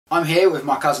I'm here with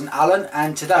my cousin Alan,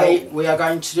 and today we are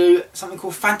going to do something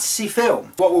called fantasy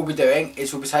film. What we'll be doing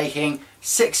is we'll be taking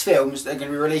 6 films that are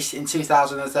going to be released in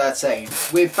 2013.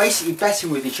 We're basically betting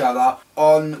with each other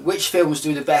on which films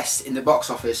do the best in the box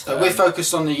office. So we're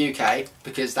focused on the UK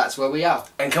because that's where we are.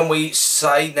 And can we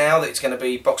say now that it's going to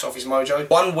be Box Office Mojo?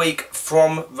 1 week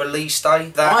from release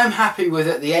day. I'm happy with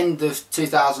at the end of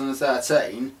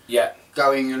 2013. Yeah.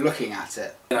 Going and looking at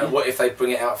it. You know, what if they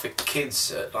bring it out for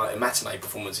kids at like matinee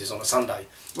performances on a Sunday?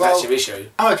 Well, that's your issue.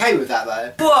 I'm okay with that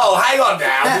though. Whoa, hang on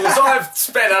now, because I've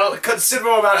spent a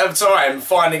considerable amount of time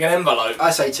finding an envelope.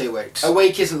 I say 2 weeks. A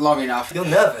week isn't long enough. You're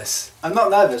nervous. I'm not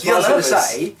nervous. What I was going to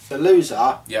say, the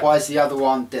loser buys the other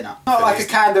one dinner. Not like a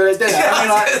candle at dinner.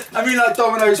 I mean like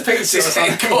Domino's pizza or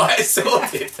something. Quite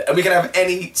sorted. And we can have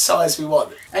any size we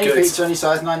want. Any pizza, any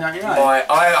size, $9.99.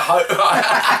 I hope.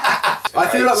 I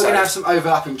feel like we're going to have some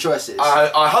overlapping choices.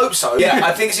 I hope so. Yeah,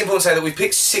 I think it's important to say that we've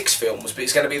picked 6 films, but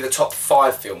it's going to be the top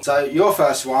 5 films. So your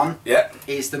first one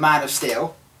is The Man of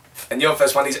Steel. And your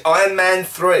first one is Iron Man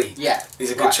 3. Yeah.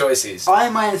 These are good choices.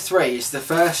 Iron Man 3 is the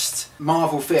first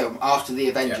Marvel film after the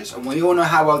Avengers, and we all know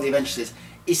how well the Avengers is.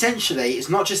 Essentially, it's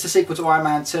not just a sequel to Iron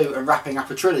Man 2 and wrapping up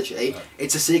a trilogy,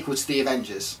 it's a sequel to the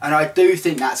Avengers. And I do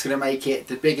think that's going to make it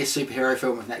the biggest superhero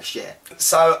film of next year.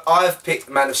 So, I've picked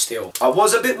Man of Steel. I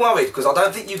was a bit worried because I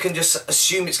don't think you can just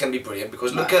assume it's going to be brilliant,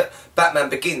 because look at Batman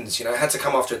Begins, you know, it had to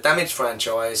come after a damaged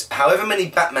franchise. However many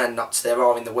Batman nuts there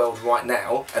are in the world right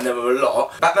now, and there were a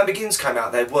lot, Batman Begins came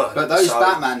out, they weren't. But those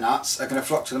Batman nuts are going to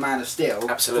flock to the Man of Steel.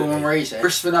 Absolutely. For one reason.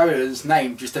 Christopher Nolan's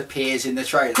name just appears in the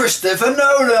trailer. Christopher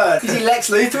Nolan! Is he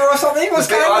Lex Luthor or something? What's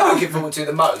going on? The bit I'm looking forward to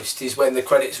the most is when the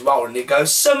credits roll and it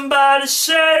goes, "Somebody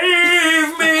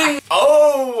save me!"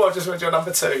 Oh, I've just read your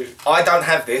number 2. I don't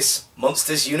have this.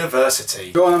 Monsters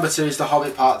University. Your number 2 is The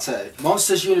Hobbit Part 2.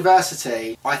 Monsters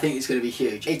University, I think it's going to be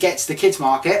huge. It gets the kids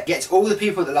market, gets all the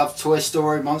people that love Toy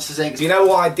Story, Monsters Inc. Do you know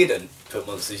why I didn't put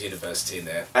Monsters University in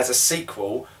there? As a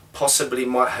sequel, possibly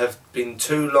might have been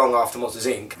too long after Monsters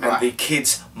Inc. and the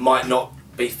kids might not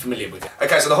be familiar with it.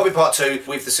 Okay, so The Hobbit Part 2,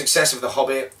 with the success of The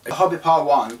Hobbit. The Hobbit Part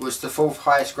 1 was the 4th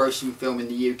highest grossing film in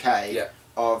the UK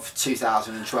of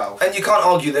 2012. And you can't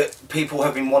argue that people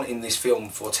have been wanting this film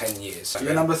for 10 years.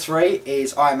 Your number 3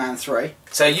 is Iron Man 3.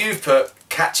 So you've put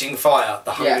Catching Fire,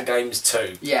 The Hunger Games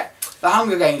 2. Yeah. The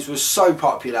Hunger Games was so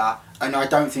popular, and I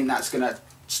don't think that's going to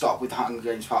stop with The Hunger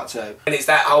Games Part 2. And it's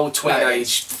that whole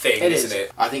tween-age thing, isn't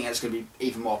it? I think it's going to be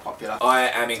even more popular. I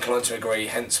am inclined to agree,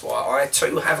 hence why I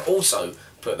too have also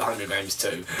put The Hunger Games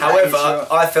 2. However,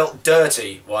 I felt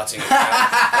dirty writing it down.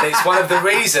 And it's one of the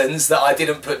reasons that I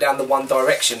didn't put down the One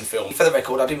Direction film. For the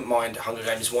record, I didn't mind Hunger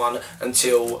Games 1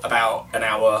 until about an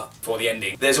hour before the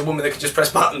ending. There's a woman that can just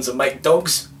press buttons and make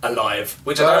dogs alive,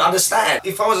 which I don't understand.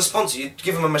 If I was a sponsor, you'd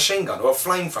give them a machine gun or a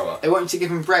flamethrower. They wanted to give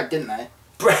them bread, didn't they?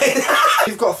 Bread?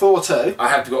 You've got Thor 2. I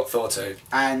have got Thor 2.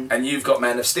 And you've got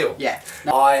Man of Steel. Yeah.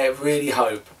 I really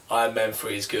hope Iron Man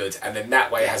 3 is good, and then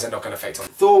that way it has a knock-on effect on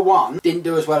it. Thor 1 didn't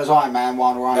do as well as Iron Man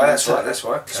 1 or Iron Man 2. That's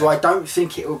right. Okay. So I don't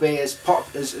think it will be as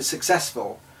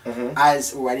successful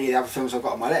as any of the other films I've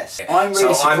got on my list. I'm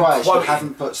really surprised you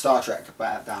haven't put Star Trek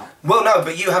down. Well, no,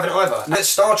 but you haven't either. Now,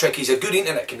 Star Trek is a good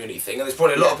internet community thing, and there's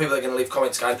probably a lot of people that are going to leave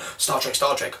comments going, Star Trek,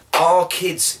 Star Trek. Are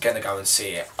kids going to go and see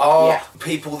it? Are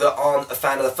people that aren't a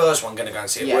fan of the first one going to go and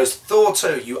see it? Whereas Thor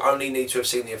 2, you only need to have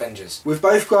seen the Avengers. We've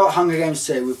both got Hunger Games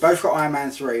 2, we've both got Iron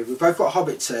Man 3, we've both got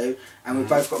Hobbit 2, and we've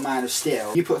both got Man of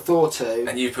Steel. You put Thor 2.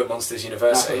 And you put Monsters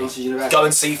University. I put Monsters University. Go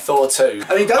and see Thor 2.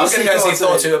 I mean, I'm going to go see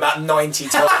Thor 2 about 90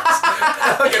 times.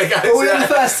 I'm going to go all in the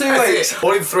first 2 weeks.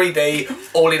 All in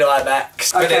 3D, all in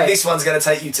IMAX. But then this one's going to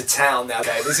take you to town now,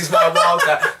 okay? This is my wild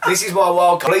card. This is my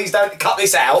wild card. Please don't cut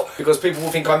this out, because people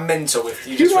will think I'm mental if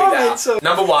you just read that out.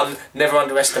 Number 1, never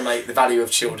underestimate the value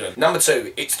of children. Number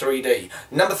 2, it's 3D.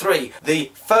 Number 3, the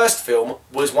first film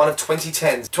was one of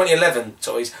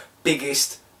 2011's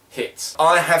biggest hits.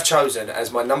 I have chosen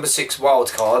as my number 6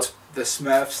 wild card The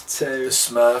Smurfs 2. The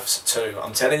Smurfs 2.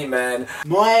 I'm telling you, man.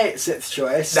 My 6th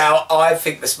choice. Now, I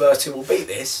think The Smurfs 2 will beat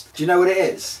this. Do you know what it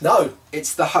is? No.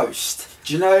 It's The Host.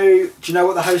 Do you know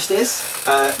what The Host is?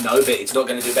 No, but it's not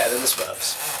going to do better than The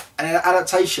Smurfs. An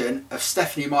adaptation of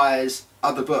Stephanie Meyer's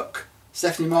other book.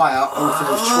 Stephanie Meyer,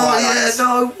 author of Twilight. Yeah,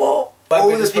 no, what? All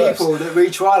the people that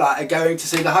read Twilight are going to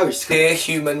see The Host. Dear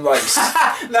human race.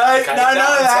 No.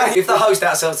 If The Host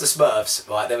outsells The Smurfs,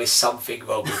 right, there is something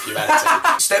wrong with humanity.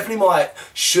 Stephanie Meyer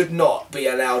should not be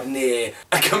allowed near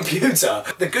a computer.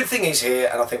 The good thing is here,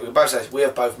 and I think we can both say this, we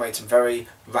have both made some very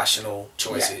rational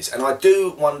choices. And I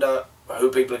do wonder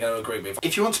who people are going to agree with.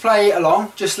 If you want to play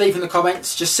along, just leave in the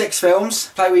comments. Just 6 films.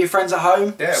 Play with your friends at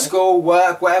home, school,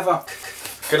 work, whatever.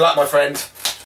 Good luck, my friend.